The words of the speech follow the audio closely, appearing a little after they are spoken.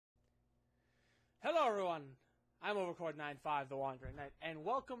Hello everyone, I'm Overcord95, the Wandering Knight, and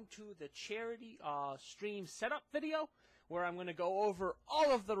welcome to the charity stream setup video, where I'm going to go over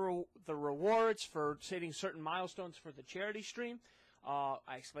all of the rewards for hitting certain milestones for the charity stream. I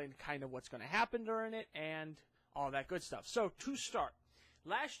explained kind of what's going to happen during it, and all that good stuff. So, to start,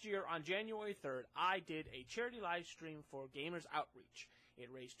 last year on January 3rd, I did a charity live stream for Gamers Outreach. It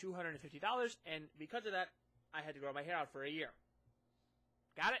raised $250, and because of that, I had to grow my hair out for a year.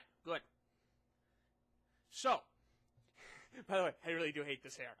 Got it? Good. So, by the way, I really do hate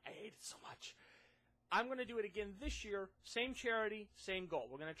this hair. I hate it so much. I'm going to do it again this year. Same charity, same goal.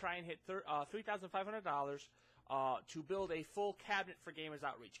 We're going to try and hit $3,500 to build a full cabinet for Gamers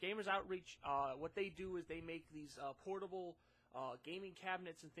Outreach. Gamers Outreach, what they do is they make these portable gaming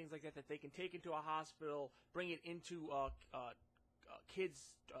cabinets and things like that that they can take into a hospital, bring it into kids'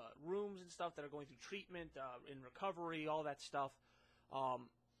 rooms and stuff that are going through treatment, in recovery, all that stuff.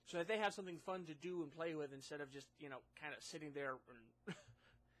 So that they have something fun to do and play with instead of just, kind of sitting there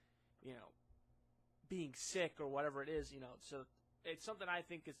and, being sick or whatever it is, So it's something I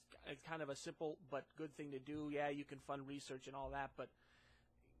think is kind of a simple but good thing to do. Yeah, you can fund research and all that, but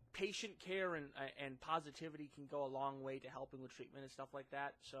patient care and positivity can go a long way to helping with treatment and stuff like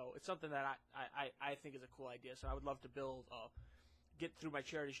that. So it's something that I think is a cool idea. So I would love to get through my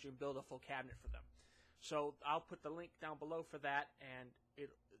charity stream, build a full cabinet for them. So I'll put the link down below for that, and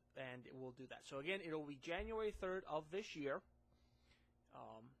it will do that. So again, it'll be January 3rd of this year.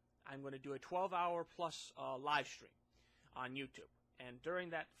 I'm going to do a 12-hour plus live stream on YouTube, and during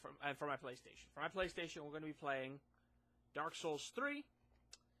that, for my PlayStation. For my PlayStation, we're going to be playing Dark Souls 3.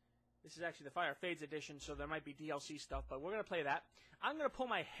 This is actually the Fire Fades edition, so there might be DLC stuff, but we're going to play that. I'm going to pull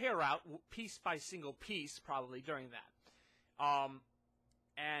my hair out piece by single piece, probably during that.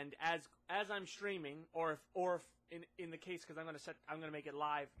 And as I'm streaming, or if in the case, because I'm going to make it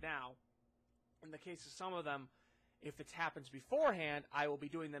live now. In the case of some of them, if it happens beforehand, I will be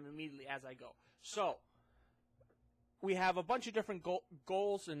doing them immediately as I go. So we have a bunch of different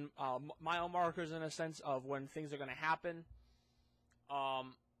goals and mile markers in a sense of when things are going to happen.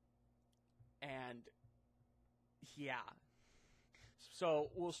 And yeah. So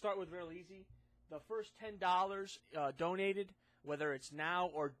we'll start with real easy. The first $10 donated, whether it's now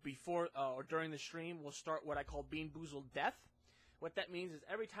or before or during the stream, we'll start what I call Bean Boozled Death. What that means is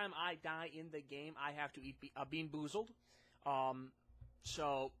every time I die in the game, I have to eat Bean Boozled.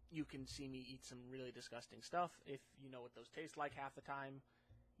 So you can see me eat some really disgusting stuff. If you know what those taste like half the time,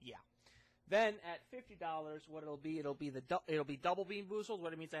 yeah. Then at $50, what it'll be double Bean Boozled.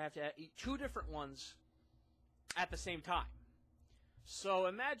 What it means I have to eat two different ones at the same time. So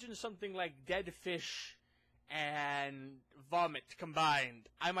imagine something like dead fish and vomit combined.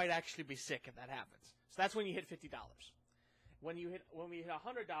 I might actually be sick if that happens. So that's when you hit $50. When we hit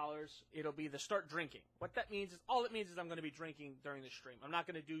 $100, it'll be the start drinking. What that means is, all it means is I'm going to be drinking during the stream. I'm not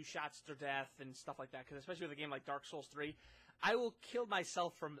going to do shots to death and stuff like that, because especially with a game like Dark Souls 3, I will kill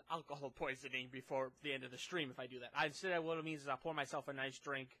myself from alcohol poisoning before the end of the stream if I do that. Instead, what it means is I'll pour myself a nice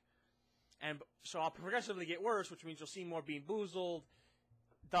drink, and so I'll progressively get worse, which means you'll see more Bean Boozled,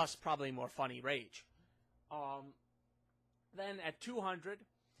 thus probably more funny rage. Then at 200,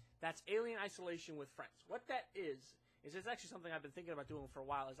 that's Alien Isolation with friends. What that is it's actually something I've been thinking about doing for a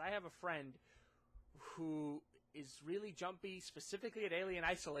while. Is I have a friend who is really jumpy, specifically at Alien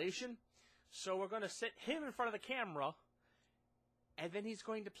Isolation. So we're going to sit him in front of the camera, and then he's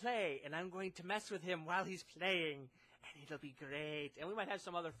going to play, and I'm going to mess with him while he's playing, and it'll be great. And we might have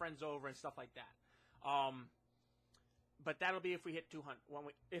some other friends over and stuff like that. But that'll be if we hit 200,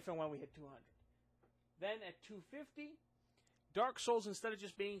 if and when we hit 200. Then at 250, Dark Souls, instead of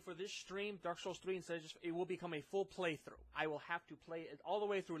just being for this stream, Dark Souls 3, it will become a full playthrough. I will have to play it all the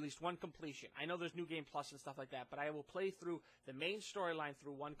way through at least one completion. I know there's New Game Plus and stuff like that, but I will play through the main storyline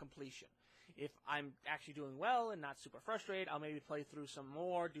through one completion. If I'm actually doing well and not super frustrated, I'll maybe play through some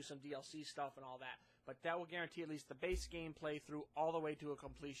more, do some DLC stuff and all that. But that will guarantee at least the base game playthrough all the way to a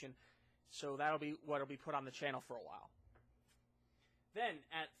completion. So that'll be what'll be put on the channel for a while. Then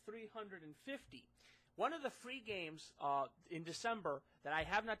at 350, one of the free games in December that I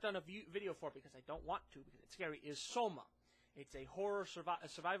have not done a video for because I don't want to because it's scary is Soma. It's a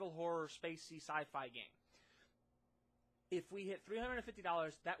survival horror spacey sci-fi game. If we hit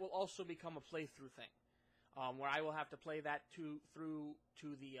 $350, that will also become a playthrough thing, where I will have to play that to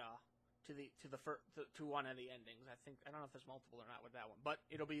one of the endings. I don't know if there's multiple or not with that one, but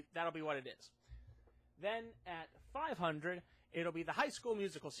that'll be what it is. Then at 500, it'll be the High School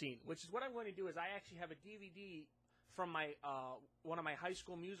Musical scene, which is what I'm going to do is I actually have a DVD from my one of my high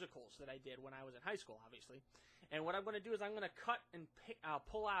school musicals that I did when I was in high school, obviously. And what I'm going to do is I'm going to cut and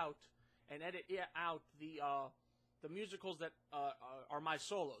pull out and edit out the musicals that are my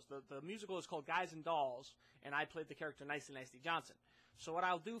solos. The musical is called Guys and Dolls, and I played the character Nicely Nicely Johnson. So what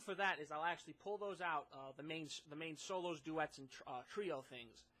I'll do for that is I'll actually pull those out, the main solos, duets, and trio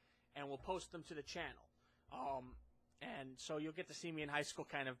things, and we'll post them to the channel. And so you'll get to see me in high school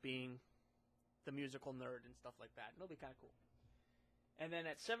kind of being the musical nerd and stuff like that. And it'll be kind of cool. And then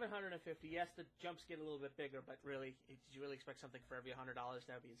at $750, yes, the jumps get a little bit bigger, but really, if you really expect something for every $100,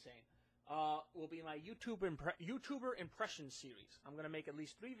 that would be insane. Will be my YouTuber impression series. I'm going to make at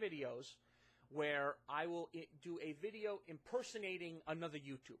least 3 videos where I will do a video impersonating another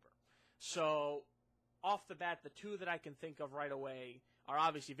YouTuber. So, off the bat, the 2 that I can think of right away are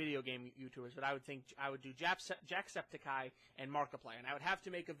obviously video game YouTubers, but I would do Jacksepticeye and Markiplier, and I would have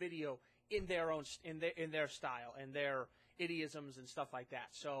to make a video in their own in their style and their idiosms and stuff like that.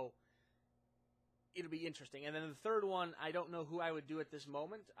 So it'll be interesting. And then the third one, I don't know who I would do at this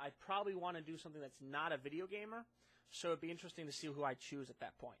moment. I probably want to do something that's not a video gamer, so it'd be interesting to see who I choose at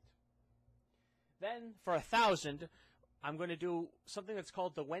that point. Then for $1,000, I'm going to do something that's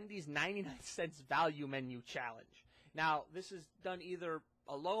called the Wendy's 99-cents value menu challenge. Now, this is done either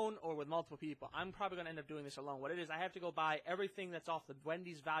alone or with multiple people. I'm probably going to end up doing this alone. What it is, I have to go buy everything that's off the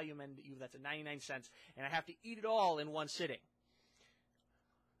Wendy's value menu that's at 99 cents, and I have to eat it all in one sitting.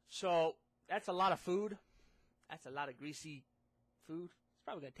 So that's a lot of food. That's a lot of greasy food. It's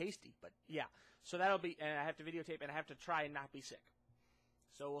probably going to be tasty, but yeah. So that'll be, and I have to videotape, and I have to try and not be sick.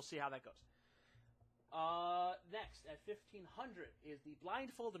 So we'll see how that goes. Next, at $1,500 is the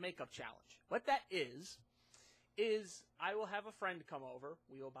blindfold makeup challenge. What that is I will have a friend come over,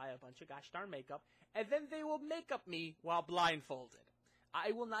 we will buy a bunch of gosh darn makeup, and then they will make up me while blindfolded.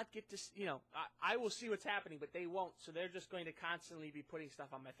 I will not get to, I will see what's happening, but they won't, so they're just going to constantly be putting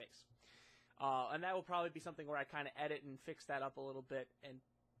stuff on my face. And that will probably be something where I kind of edit and fix that up a little bit and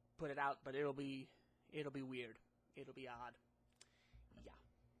put it out, but it'll be weird. It'll be odd. Yeah.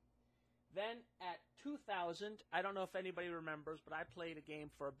 Then at $2,000, I don't know if anybody remembers, but I played a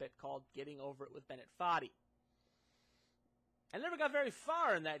game for a bit called Getting Over It with Bennett Foddy. I never got very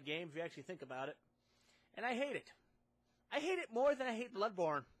far in that game, if you actually think about it. And I hate it. I hate it more than I hate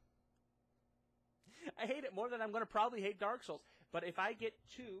Bloodborne. I hate it more than I'm going to probably hate Dark Souls. But if I get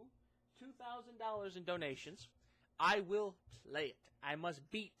 $2,000 in donations, I will play it. I must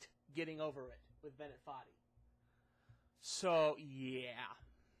beat Getting Over It with Bennett Foddy. So, yeah.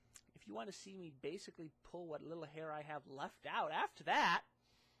 If you want to see me basically pull what little hair I have left out after that,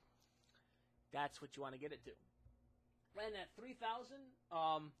 that's what you want to get it to. And at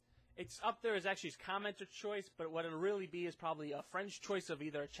 $3,000, it's up there as actually his commenter choice, but what it'll really be is probably a friend's choice of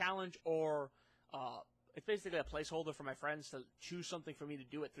either a challenge or it's basically a placeholder for my friends to choose something for me to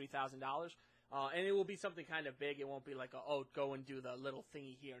do at $3,000. And it will be something kind of big. It won't be like, go and do the little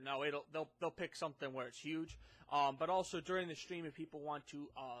thingy here. No, they'll pick something where it's huge. But also during the stream, if people want to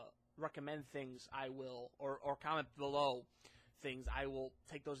recommend things, I will, or comment below things, I will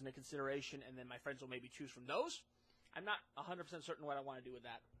take those into consideration, and then my friends will maybe choose from those. I'm not 100% certain what I want to do with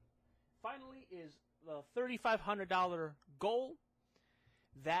that. Finally is the $3,500 goal.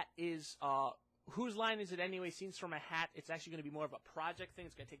 That is, Whose Line Is It Anyway? Scenes from a Hat. It's actually going to be more of a project thing.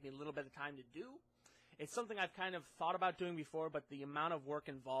 It's going to take me a little bit of time to do. It's something I've kind of thought about doing before, but the amount of work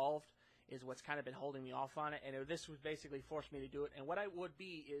involved is what's kind of been holding me off on it, and this would basically force me to do it. And what I would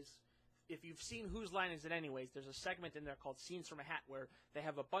be is, if you've seen Whose Line Is It Anyways, there's a segment in there called Scenes from a Hat where they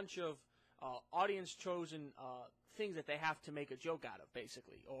have a bunch of audience-chosen things that they have to make a joke out of,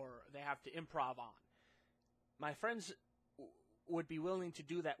 basically, or they have to improv on. My friends would be willing to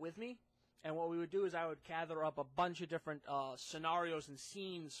do that with me, and what we would do is I would gather up a bunch of different scenarios and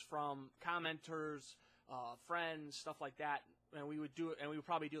scenes from commenters, friends, stuff like that, and we would do it, and we would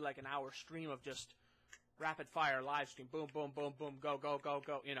probably do like an hour stream of just rapid-fire live stream, boom, boom, boom, boom, go, go, go,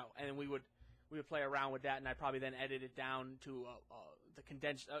 go, and we would play around with that, and I'd probably then edit it down to the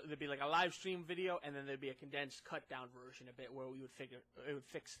condensed. There'd be like a live stream video, and then there'd be a condensed, cut down version a bit where we would it would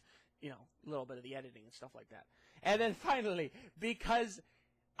fix, a little bit of the editing and stuff like that. And then finally, because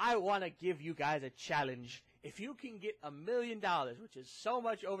I want to give you guys a challenge, if you can get $1 million, which is so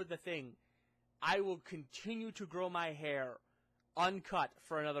much over the thing, I will continue to grow my hair uncut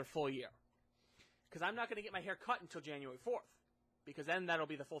for another full year. Because I'm not going to get my hair cut until January 4th. Because then that'll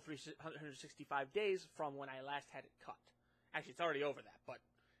be the full 365 days from when I last had it cut. Actually, it's already over that, but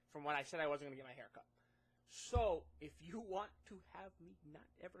from when I said I wasn't going to get my hair cut. So, if you want to have me not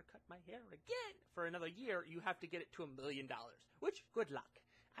ever cut my hair again for another year, you have to get it to $1 million. Which, good luck.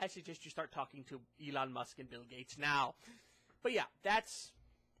 I suggest you start talking to Elon Musk and Bill Gates now. But yeah,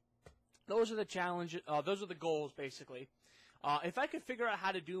 those are the challenges, those are the goals, basically. If I could figure out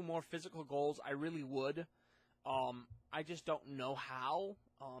how to do more physical goals, I really would. I just don't know how.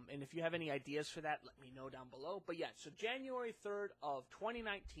 And if you have any ideas for that, let me know down below. But yeah, so January 3rd of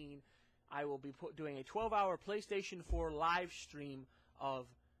 2019, I will be doing a 12-hour PlayStation 4 live stream of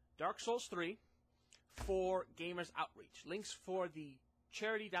Dark Souls 3 for Gamers Outreach. Links for the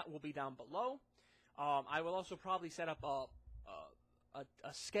charity will be down below. I will also probably set up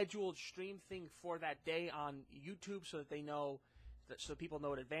a scheduled stream thing for that day on YouTube so that they know, so people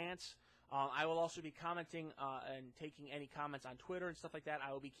know in advance. I will also be commenting and taking any comments on Twitter and stuff like that.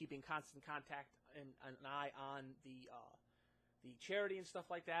 I will be keeping constant contact and an eye on the charity and stuff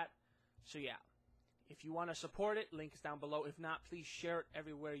like that. So yeah, if you want to support it, link is down below. If not, please share it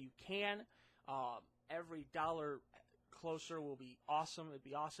everywhere you can. Every dollar closer will be awesome. It'd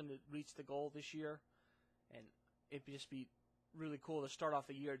be awesome to reach the goal this year, and it'd just be really cool to start off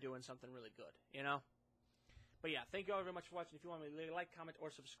the year doing something really good, you know? But yeah, thank you all very much for watching. If you want me to like, comment,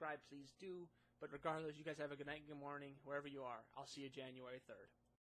 or subscribe, please do. But regardless, you guys have a good night and good morning, wherever you are. I'll see you January 3rd.